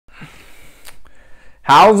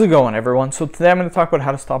How's it going, everyone? So today I'm going to talk about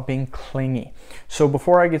how to stop being clingy. So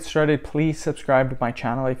before I get started, please subscribe to my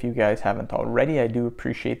channel if you guys haven't already. I do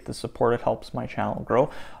appreciate the support. It helps my channel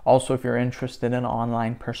grow. Also, if you're interested in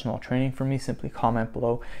online personal training from me, simply comment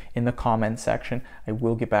below in the comment section. I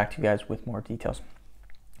will get back to you guys with more details.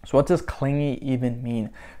 So what does clingy even mean?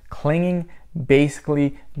 Clinging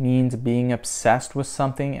basically means being obsessed with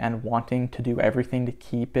something and wanting to do everything to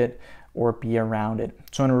keep it or be around it.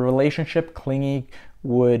 So in a relationship, clingy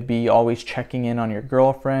would be always checking in on your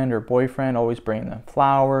girlfriend or boyfriend, always bringing them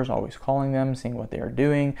flowers, always calling them, seeing what they are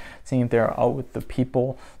doing, seeing if they're out with the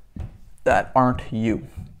people that aren't you.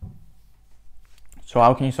 So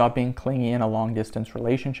how can you stop being clingy in a long distance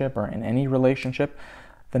relationship or in any relationship?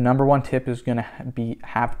 The number one tip is going to be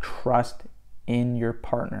have trust in your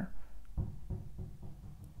partner.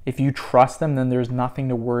 If you trust them, then there's nothing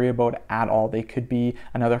to worry about at all. They could be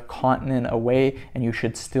another continent away and you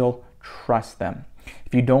should still trust them.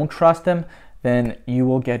 If you don't trust them, then you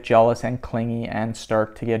will get jealous and clingy and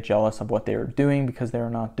start to get jealous of what they're doing because they're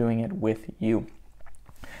not doing it with you.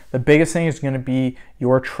 The biggest thing is going to be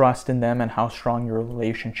your trust in them and how strong your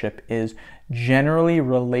relationship is. Generally,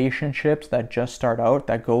 relationships that just start out,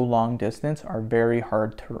 that go long distance, are very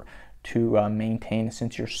hard to maintain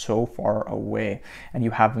since you're so far away and you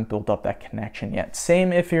haven't built up that connection yet.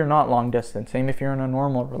 Same if you're not long distance, same if you're in a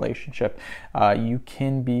normal relationship. You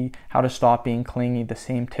can be, how to stop being clingy, the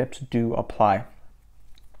same tips do apply.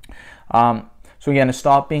 So again, to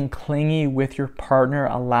stop being clingy with your partner,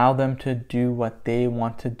 allow them to do what they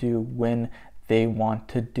want to do when they want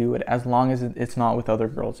to do it, as long as it's not with other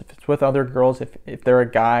girls. If it's with other girls, if they're a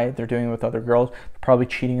guy, they're doing it with other girls, they're probably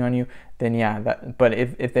cheating on you, then yeah, but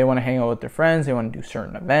if they want to hang out with their friends, they want to do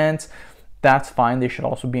certain events, that's fine. They should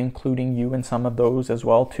also be including you in some of those as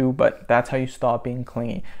well too, but that's how you stop being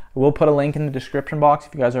clingy. I will put a link in the description box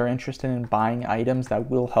if you guys are interested in buying items that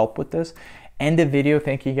will help with this. End the video.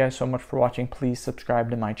 Thank you guys so much for watching. Please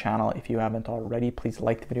subscribe to my channel if you haven't already. Please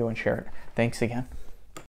like the video and share it. Thanks again.